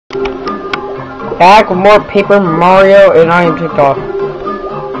back with more Paper Mario, and I am ticked off.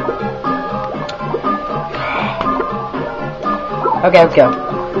 Okay, let's go.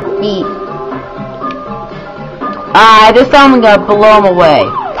 Eat. This time I'm gonna blow him away.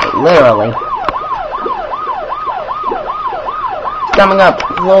 Literally. This time I'm gonna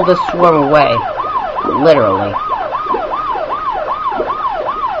blow the swarm away. Literally.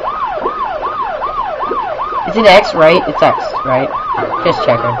 Is it X, right? It's X, right? Just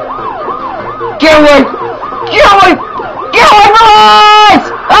checking. Get away! Get away! Get away from us!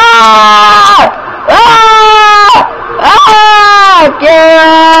 Ah! Ah! Ah! Get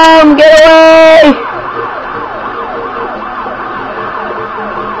him! Get away!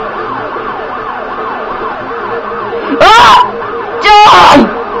 Ah! Die!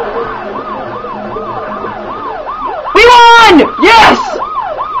 We won! Yes!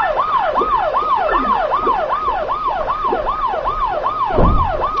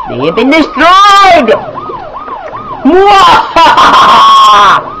 They have been destroyed! Mwahaha!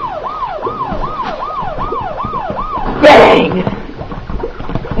 Bang!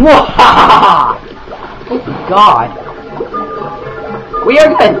 Mwahaha! Oh god. We are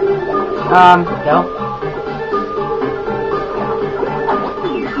good! No.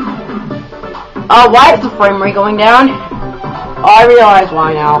 Why is the frame rate going down? Oh, I realize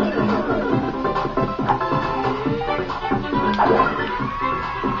why now.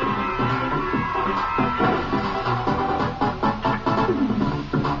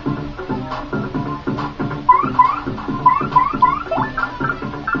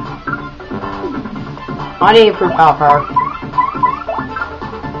 I need to improve power.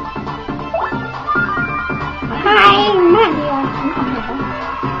 Hi, Mario.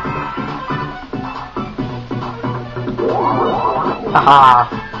 Haha.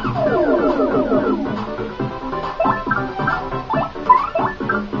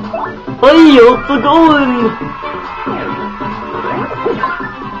 Hey, what's it doing?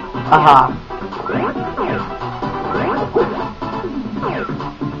 Haha.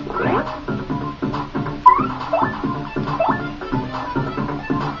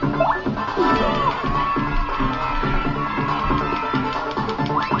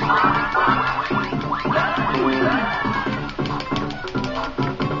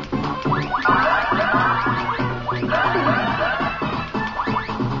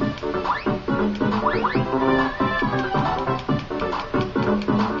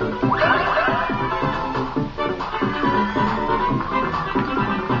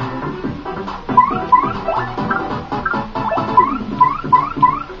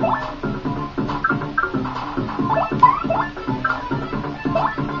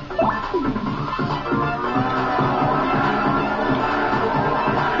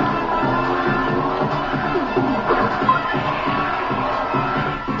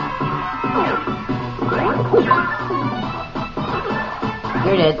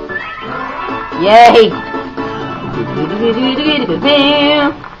 You're dead. Yay!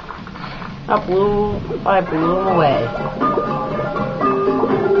 I blew him away.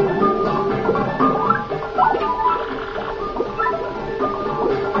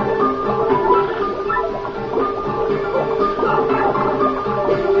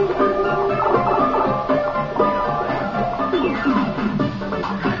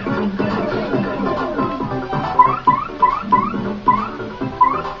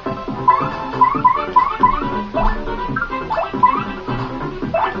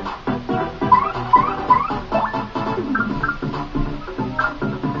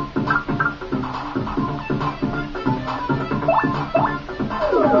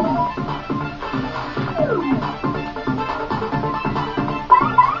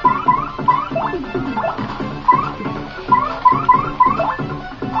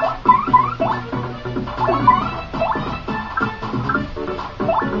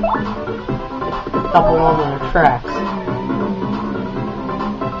 Couple of the tracks.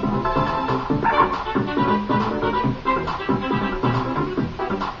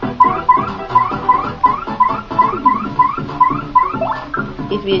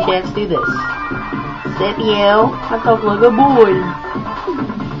 Gives me a chance to do this. Sit meow. I talk like a boy.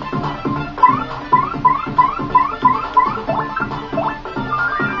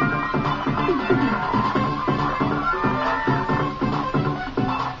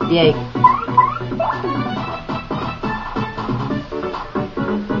 Yay.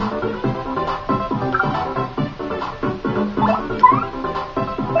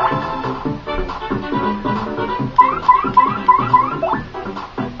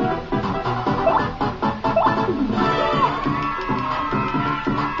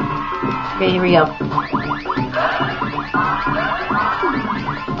 Okay, here we go.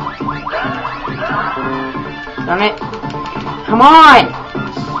 Darn it. Come on!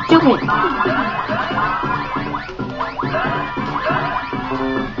 Stupid!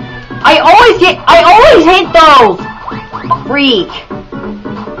 I always hit those! Freak!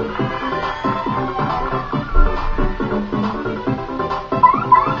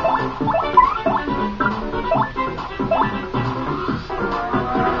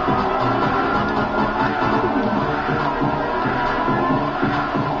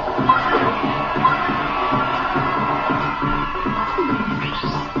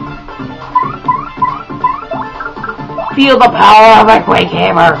 Feel the power of a quick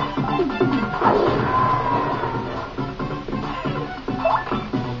hammer!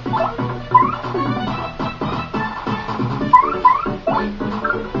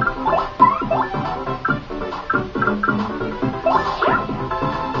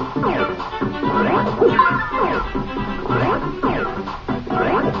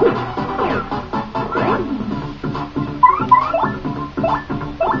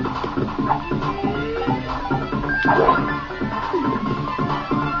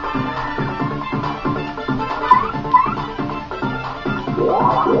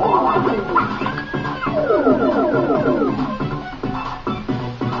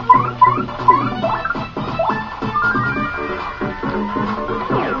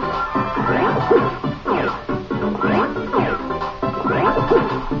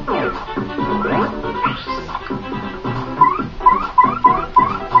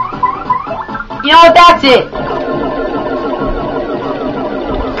 You know what, that's it!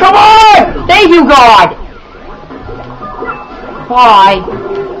 Come on! Thank you, God! Bye.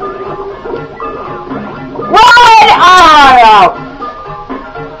 Run! Oh,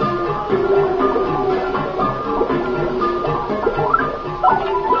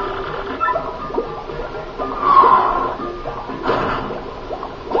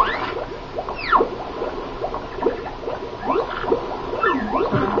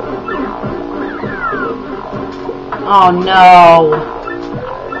 oh no.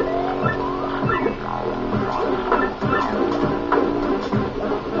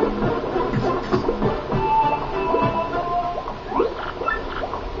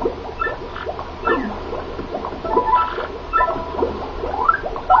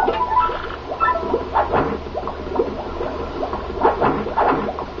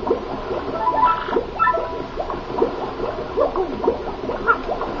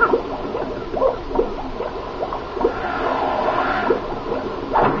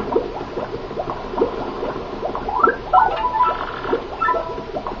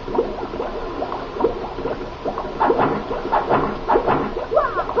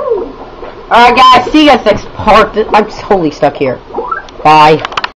 Alright guys, see you guys next part. I'm totally stuck here. Bye.